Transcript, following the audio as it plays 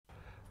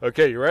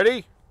Okay, you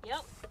ready?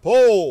 Yep.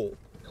 Pull.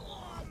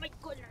 Oh my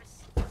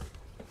goodness.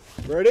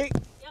 Ready?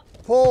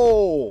 Yep.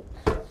 Pull.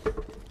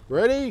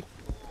 Ready?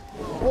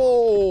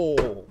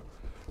 Pull.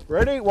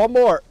 Ready? One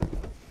more.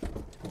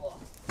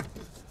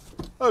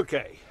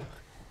 Okay.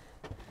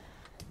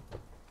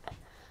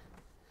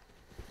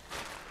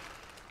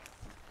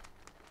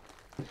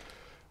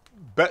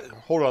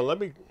 Hold on, let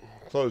me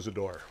close the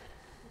door.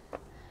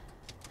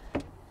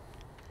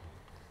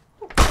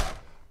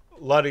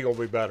 Lighting will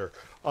be better.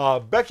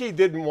 Becky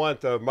didn't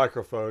want the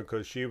microphone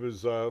because she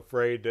was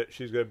afraid that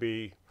she's going to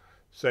be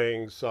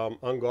saying some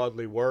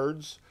ungodly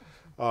words.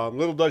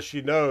 Little does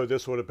she know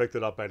this would have picked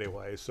it up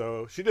anyway.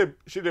 So she did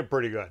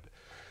pretty good.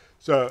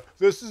 So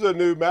this is a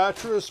new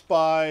mattress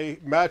by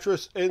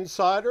Mattress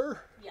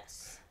Insider.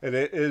 Yes. And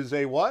it is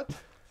a what?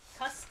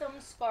 Custom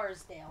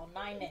Scarsdale,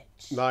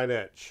 9-inch.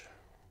 9-inch.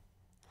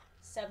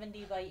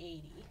 70 by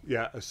 80.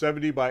 Yeah, a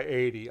 70 by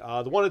 80.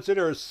 The one that's in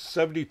there is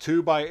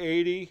 72 by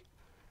 80.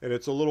 And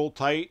it's a little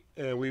tight,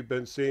 and we've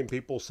been seeing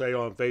people say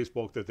on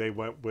Facebook that they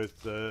went with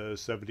the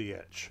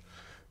 70-inch.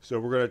 So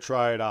we're going to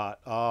try it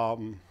out.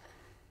 Going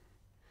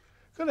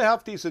to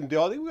have a decent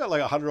deal. I think we got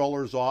like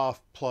 $100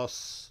 off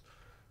plus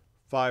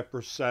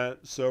 5%.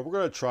 So we're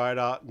going to try it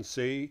out and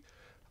see.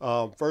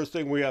 First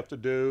thing we have to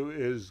do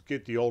is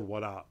get the old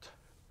one out.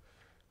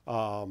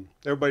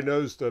 Everybody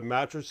knows the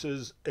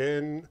mattresses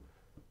in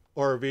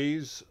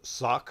RVs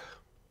suck.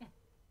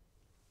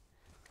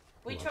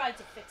 We tried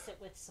to fix it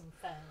with some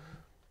foam.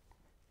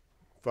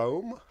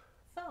 Foam?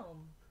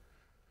 Foam.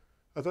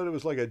 I thought it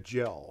was like a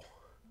gel.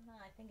 No,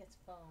 I think it's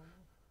foam.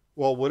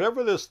 Well,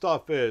 whatever this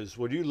stuff is,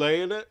 when you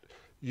lay in it,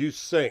 you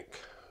sink.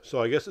 So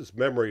I guess it's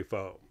memory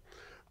foam.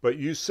 But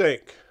you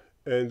sink.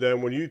 And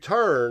then when you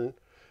turn,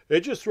 it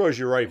just throws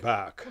you right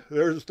back.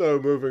 There's no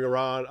moving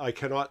around. I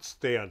cannot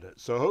stand it.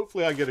 So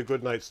hopefully I get a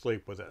good night's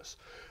sleep with this.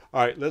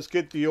 All right, let's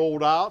get the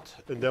old out,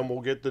 and then we'll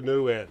get the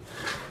new in.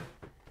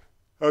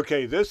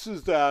 Okay, this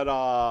is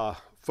that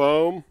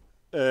foam.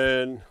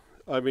 And,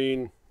 I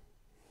mean,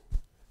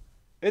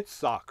 it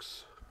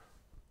sucks.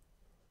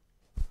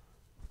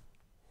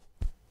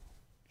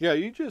 Yeah,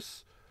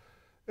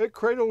 it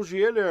cradles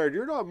you in there and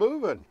you're not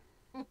moving.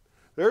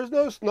 There's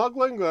no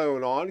snuggling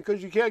going on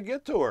because you can't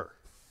get to her.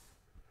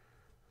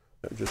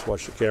 Just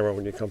watch the camera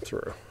when you come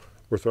through.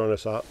 We're throwing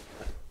this out.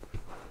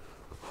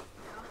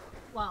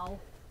 Well,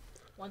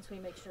 once we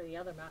make sure the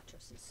other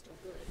mattress is still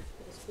good,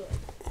 it's good.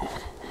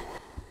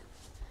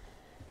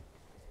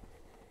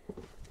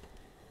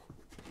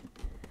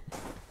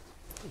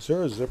 Is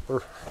there a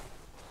zipper?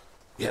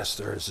 Yes,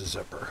 there is a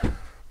zipper.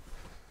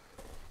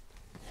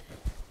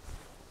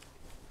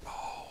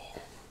 Oh,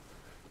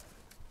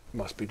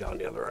 must be down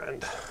the other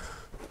end.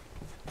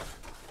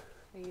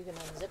 Are you going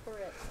to unzipper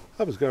it?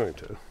 I was going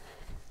to.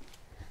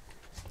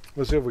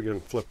 Let's see if we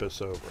can flip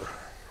this over.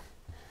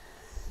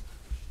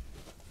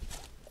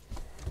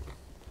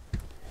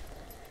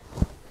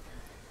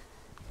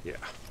 Yeah.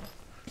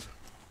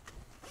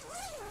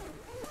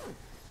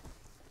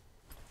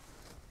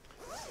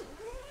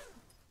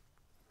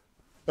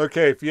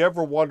 Okay, if you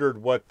ever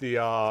wondered what the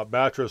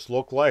mattress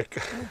looked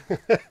like,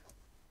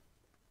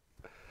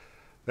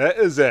 that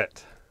is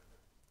it.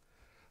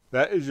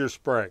 That is your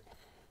spring.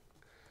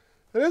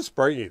 It is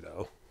springy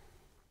though.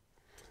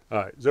 All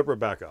right, zipper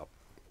back up.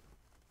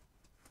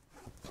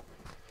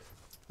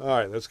 All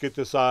right, let's get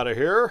this out of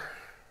here.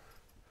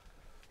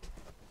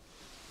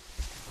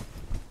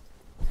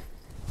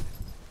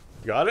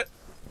 Got it?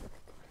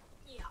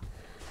 Yeah.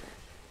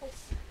 Oh.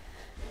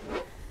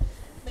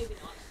 Maybe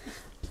not.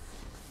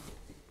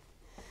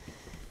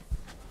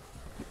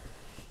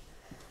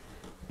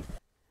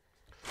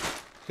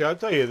 Yeah, I'll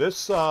tell you,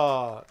 this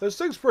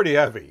thing's pretty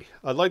heavy.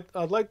 I'd like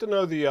to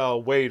know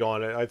the weight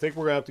on it. I think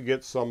we're gonna have to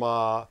get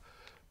some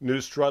new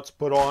struts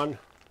put on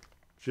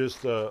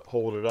just to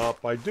hold it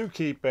up. I do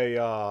keep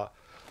a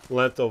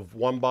length of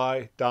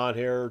 1x down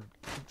here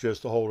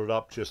just to hold it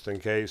up, just in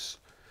case.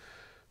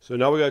 So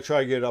now we gotta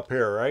try to get it up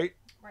here, right?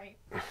 Right.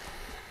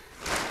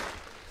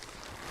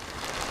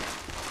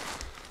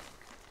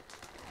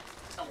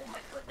 Oh my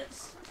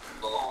goodness.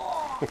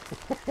 Oh.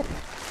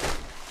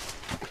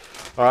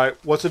 All right,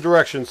 what's the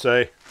direction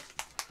say?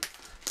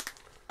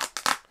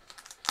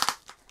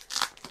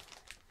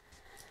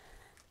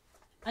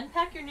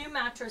 Unpack your new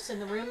mattress in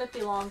the room it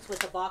belongs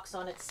with a box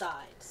on its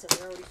side. So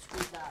we already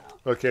screwed that up.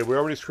 Okay, we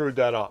already screwed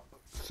that up.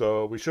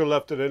 So we should have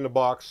left it in the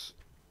box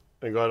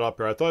and got it up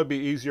here. I thought it'd be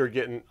easier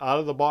getting out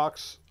of the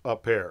box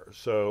up here.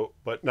 So,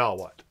 but now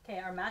what? Okay,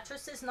 our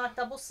mattress is not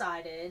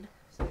double-sided,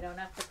 so we don't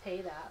have to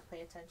pay that.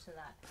 Pay attention to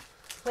that.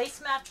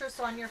 Place mattress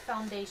on your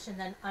foundation,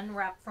 then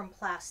unwrap from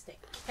plastic.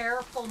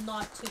 Careful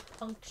not to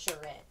puncture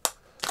it.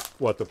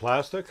 What, the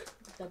plastic?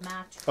 The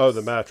mattress. Oh,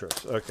 the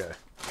mattress. Okay.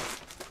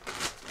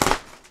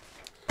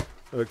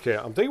 Okay,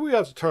 I'm thinking we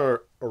have to turn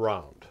it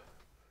around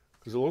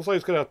because it looks like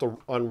it's going to have to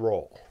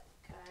unroll.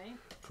 Okay.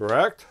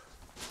 Correct?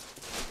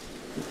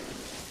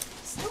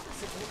 Still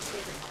doesn't look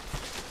big enough.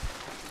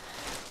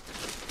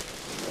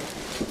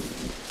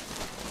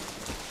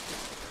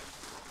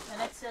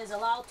 And it says says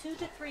allow 2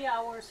 to 3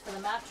 hours for the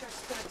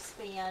mattress to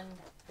expand.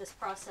 This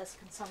process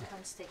can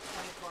sometimes take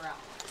 24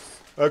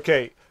 hours.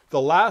 Okay,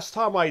 the last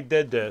time I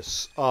did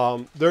this,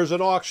 there's an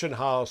auction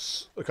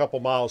house a couple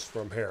miles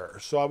from here.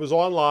 So I was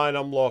online,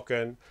 I'm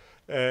looking,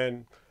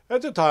 and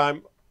at the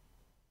time,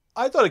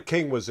 I thought a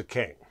king was a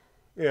king.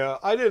 Yeah,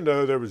 I didn't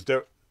know there was,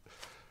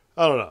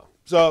 I don't know.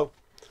 So,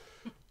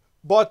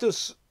 bought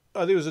this,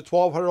 I think it was a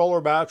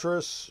 $1,200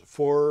 mattress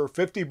for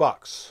 50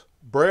 bucks.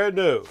 Brand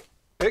new.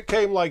 It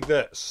came like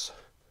this.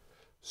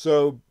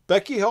 So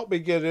Becky helped me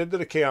get into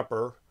the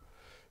camper,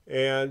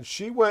 and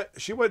she went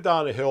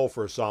down a hill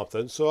for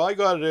something. So I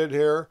got it in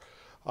here.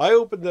 I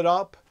opened it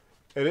up,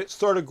 and it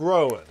started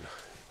growing.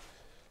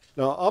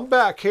 Now I'm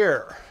back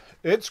here.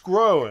 It's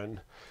growing.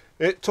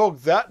 It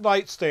took that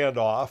nightstand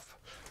off.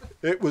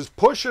 It was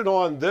pushing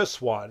on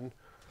this one,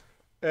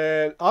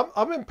 and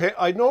I'm in.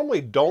 I normally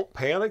don't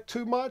panic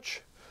too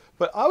much,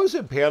 but I was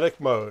in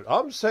panic mode.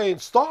 I'm saying,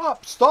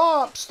 stop,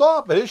 stop,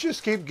 stop. And it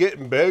just keeps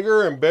getting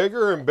bigger and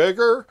bigger and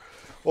bigger.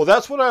 Well,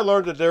 that's when I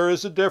learned that there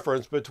is a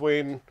difference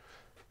between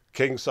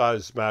king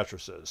size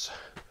mattresses.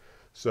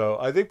 So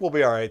I think we'll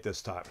be all right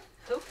this time.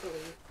 Hopefully.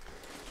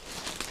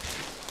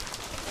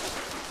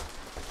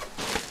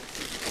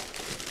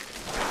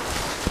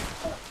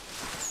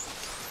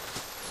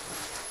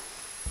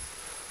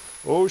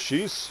 Oh,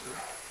 she's...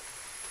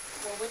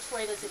 Well, which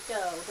way does it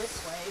go?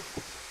 This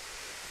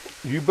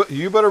way.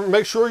 You better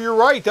make sure you're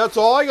right. That's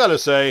all I got to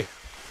say.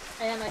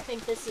 And I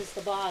think this is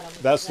the bottom.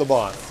 That's the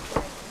bottom.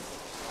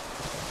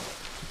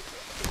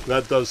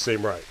 That does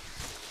seem right.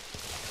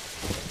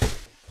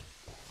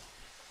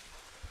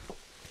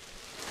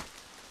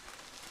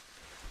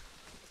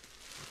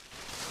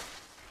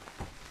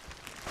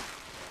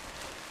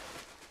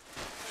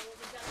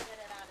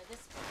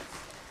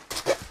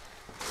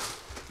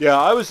 Yeah,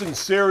 I was in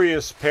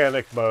serious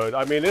panic mode.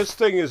 I mean, this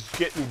thing is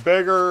getting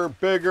bigger,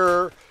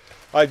 bigger.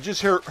 I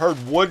just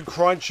heard wood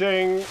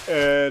crunching,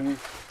 and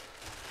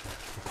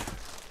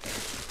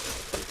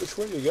which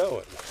way are you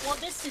going? Well,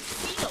 this is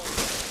sealed.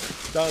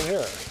 Down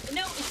here.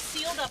 No, it's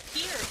sealed up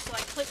here, so I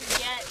couldn't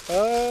get...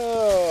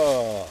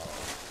 Oh.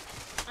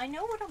 I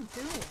know what I'm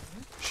doing.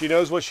 She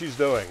knows what she's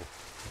doing.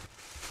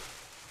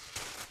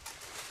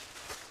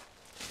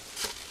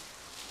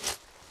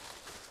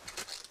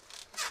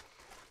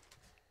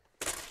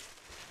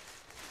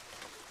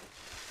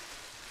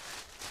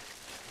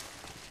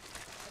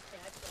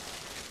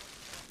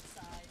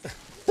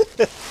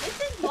 It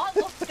did not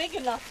look big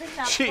enough in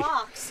that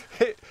box.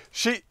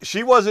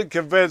 She wasn't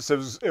convinced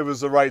it was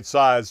the right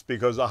size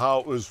because of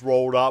how it was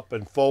rolled up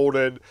and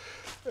folded.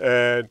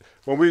 And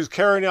when we was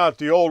carrying out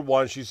the old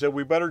one, she said,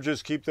 we better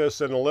just keep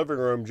this in the living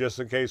room just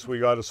in case we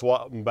got to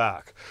swap them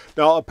back.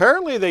 Now,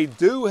 apparently they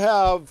do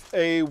have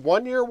a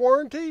 1-year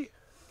warranty.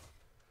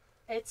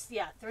 It's,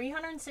 yeah,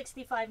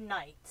 365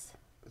 nights.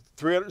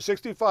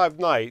 365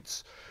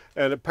 nights.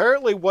 And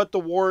apparently what the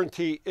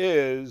warranty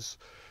is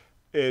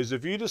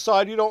if you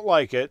decide you don't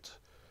like it,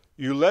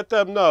 you let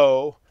them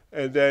know,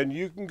 and then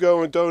you can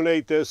go and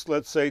donate this,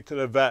 let's say, to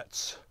the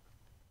vets,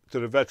 to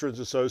the Veterans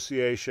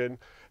Association,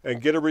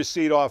 and get a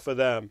receipt off of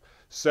them.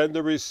 Send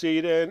the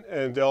receipt in,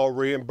 and they'll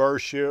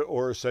reimburse you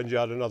or send you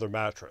out another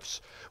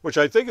mattress, which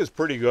I think is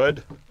pretty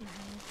good.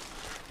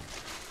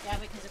 Mm-hmm. Yeah,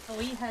 because if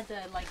we had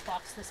to, like,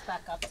 box this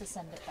back up to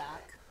send it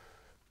back,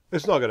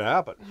 it's not going to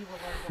happen. You will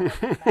learn to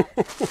like it back.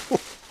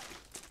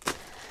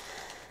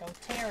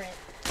 Don't tear it.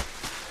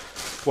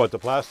 What, the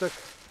plastic?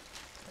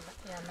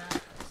 Yeah,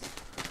 mattress.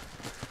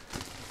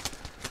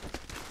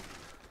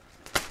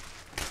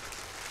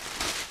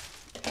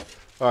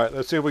 All right,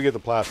 let's see if we get the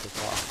plastic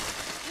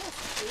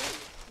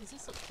off. Is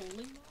this a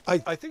cooling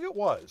one? I think it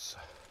was.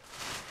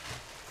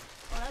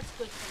 Well, that's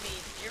good for me.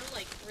 You're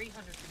like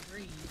 300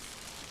 degrees.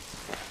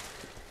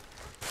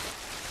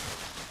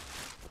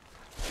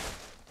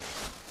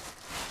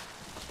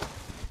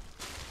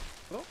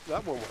 Oh,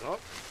 that one went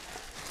up.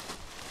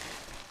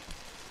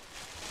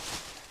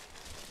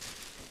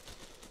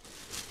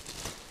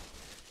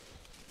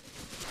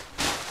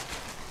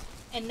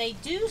 And they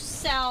do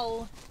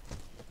sell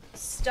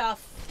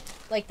stuff,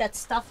 like that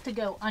stuff to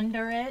go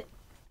under it.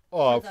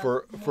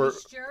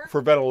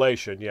 For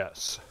ventilation,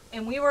 yes.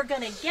 And we were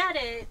going to get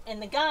it,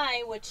 and the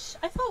guy, which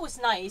I thought was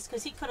nice,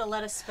 because he could have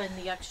let us spend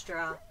the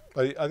extra.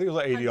 I think it was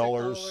like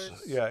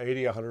 $80. Yeah,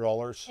 $80,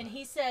 $100. And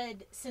he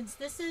said, since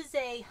this is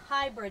a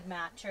hybrid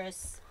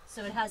mattress,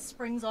 so it has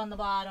springs on the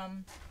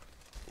bottom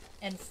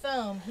and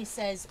foam, he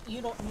says,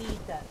 you don't need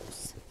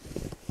those.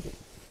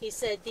 He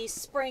said, these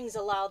springs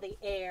allow the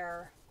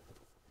air.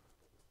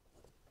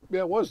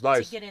 Yeah, it was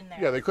nice. To get in there.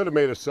 Yeah, they could have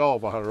made a sale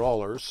of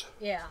 $100.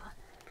 Yeah.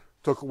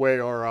 Took away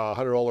our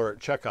 $100 at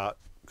checkout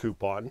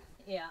coupon.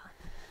 Yeah.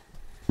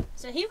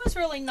 So he was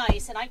really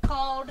nice, and I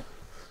called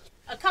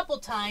a couple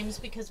times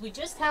because we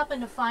just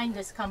happened to find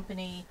this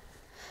company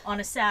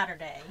on a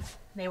Saturday.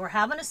 They were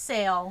having a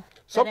sale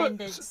that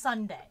ended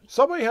Sunday.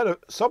 Somebody had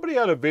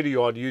a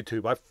video on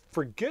YouTube. I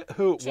forget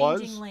who it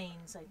was. Changing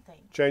Lanes, I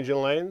think. Changing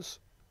Lanes?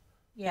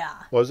 Yeah.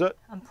 Was it?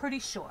 I'm pretty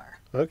sure.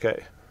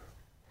 Okay.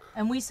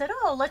 And we said,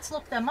 oh, let's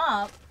look them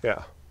up.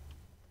 Yeah.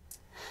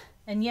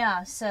 And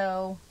yeah,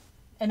 so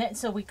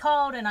we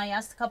called and I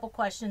asked a couple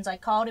questions. I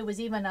called, it was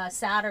even a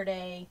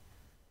Saturday.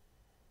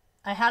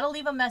 I had to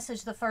leave a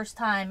message the first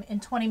time. In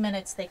 20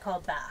 minutes they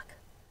called back.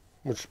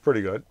 Which is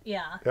pretty good.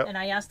 Yeah. Yep. And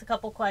I asked a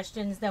couple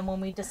questions. Then when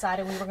we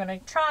decided we were going to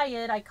try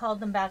it, I called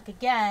them back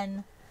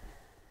again.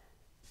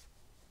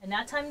 And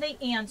that time they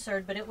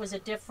answered, but it was a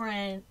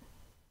different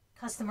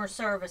customer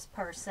service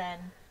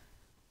person.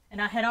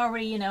 And I had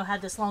already, you know,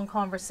 had this long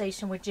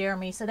conversation with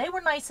Jeremy. So they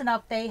were nice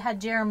enough. They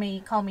had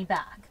Jeremy call me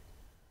back.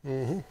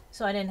 Mm-hmm.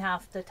 So I didn't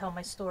have to tell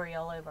my story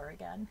all over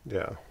again.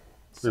 Yeah.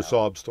 Your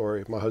sob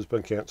story. My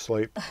husband can't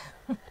sleep.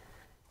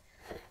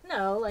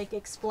 No, like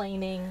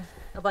explaining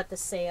about the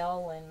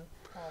sale and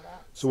all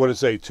that. So what did it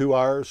say, 2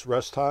 hours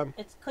rest time?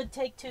 It could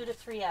take 2 to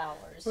 3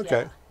 hours.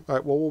 Okay. Yeah. All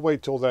right. Well, we'll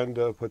wait till then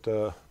to put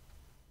the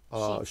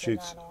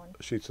Sheets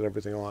sheets and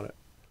everything on it.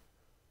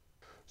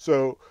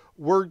 So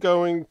we're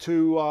going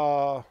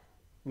to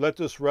let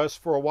this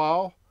rest for a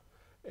while,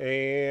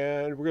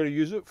 and we're going to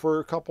use it for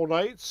a couple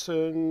nights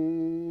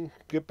and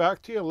get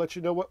back to you and let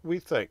you know what we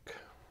think.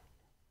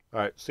 All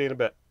right. See you in a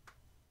bit.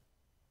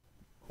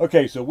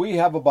 Okay, so we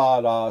have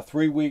about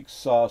 3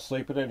 weeks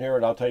sleeping in here,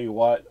 and I'll tell you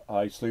what,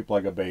 I sleep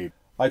like a babe.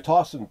 I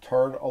toss and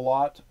turn a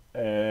lot,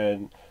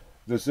 and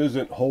this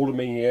isn't holding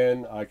me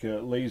in. I can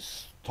at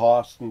least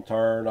toss and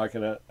turn. I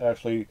can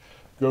actually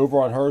go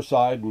over on her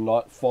side and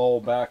not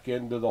fall back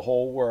into the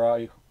hole where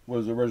I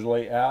was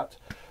originally at.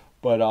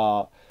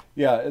 But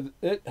yeah,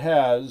 it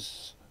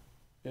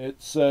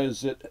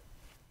says it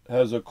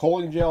has a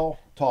cooling gel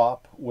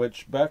top,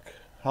 which, Beck,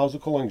 how's the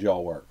cooling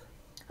gel work?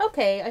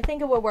 Okay, I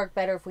think it would work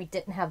better if we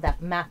didn't have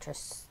that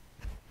mattress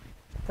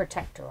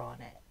protector on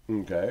it.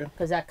 Okay.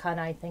 Because that kind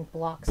of, I think,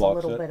 blocks a Blocks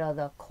little it. bit of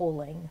the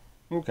cooling.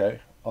 Okay.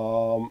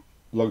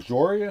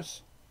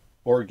 Luxurious,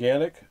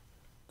 organic,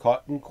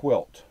 cotton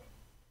quilt.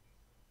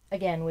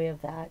 Again, we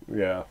have that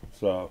Yeah,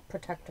 so.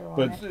 protector on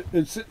But it.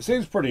 it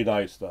seems pretty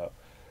nice, though.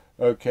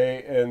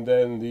 Okay, and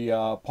then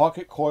the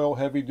pocket coil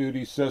heavy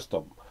duty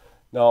system.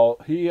 Now,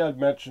 he had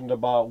mentioned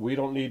about we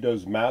don't need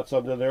those mats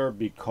under there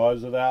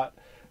because of that.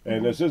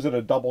 And this isn't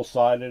a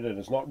double-sided, and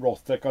it's not real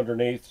thick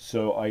underneath,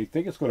 so I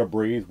think it's going to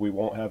breathe. We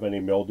won't have any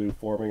mildew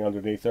forming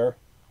underneath there.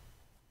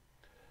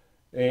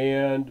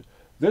 And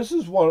this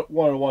is one of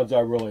the ones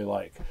I really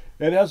like.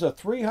 It has a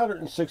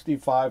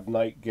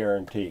 365-night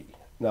guarantee.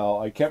 Now,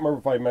 I can't remember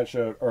if I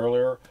mentioned it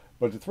earlier,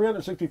 but the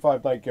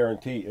 365-night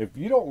guarantee, if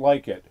you don't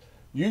like it,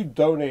 you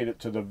donate it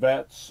to the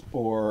vets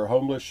or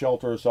homeless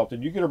shelter or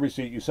something. You get a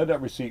receipt. You send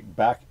that receipt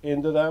back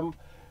into them,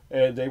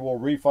 and they will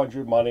refund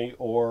your money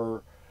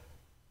or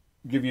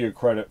give you a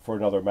credit for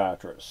another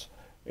mattress.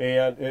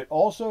 And it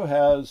also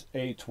has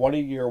a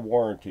 20-year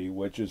warranty,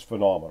 which is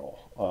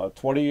phenomenal.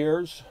 20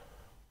 years?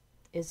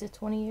 Is it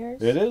 20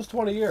 years? It is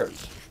 20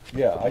 years.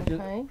 Yeah,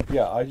 Okay.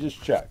 I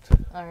just checked.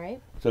 All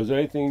right. So is there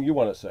anything you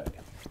want to say?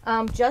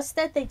 Just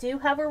that they do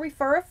have a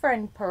refer a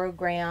friend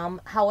program.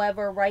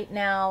 However, right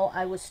now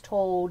I was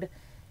told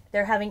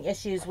they're having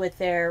issues with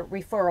their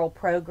referral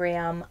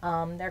program,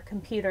 their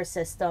computer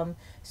system.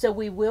 So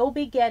we will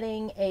be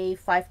getting a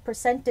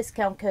 5%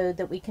 discount code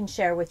that we can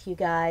share with you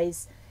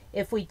guys.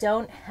 If we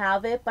don't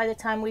have it by the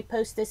time we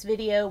post this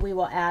video, we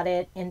will add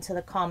it into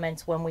the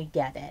comments when we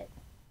get it.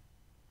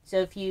 So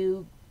if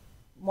you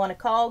want to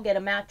call, get a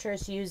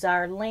mattress, use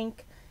our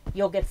link,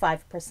 you'll get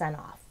 5%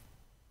 off.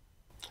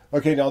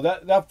 Okay, now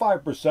that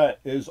 5%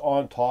 is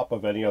on top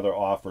of any other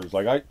offers.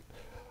 Like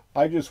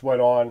I just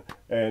went on,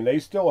 and they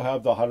still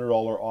have the $100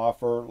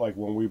 offer. Like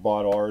when we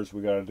bought ours,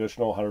 we got an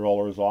additional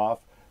 $100 off,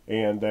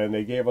 and then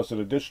they gave us an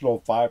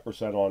additional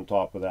 5% on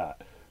top of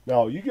that.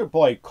 Now, you could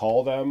probably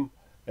call them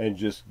and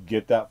just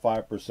get that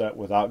 5%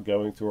 without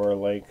going through our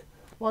link.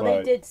 Well,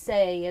 they did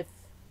say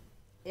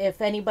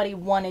if anybody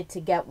wanted to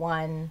get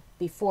one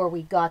before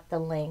we got the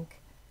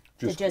link,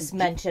 to just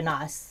mention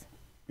us.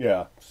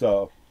 Yeah,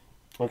 so,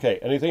 okay,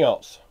 anything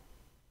else?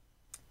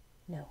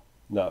 No.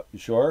 No, you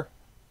sure?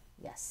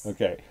 Yes.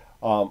 Okay.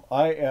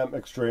 I am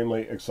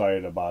extremely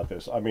excited about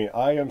this. I mean,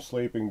 I am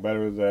sleeping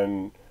better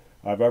than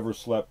I've ever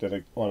slept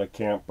on a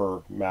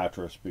camper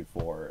mattress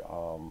before.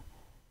 All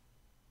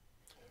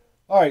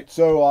right,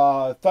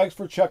 so thanks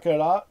for checking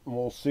it out, and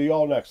we'll see you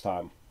all next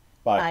time.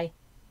 Bye. Bye.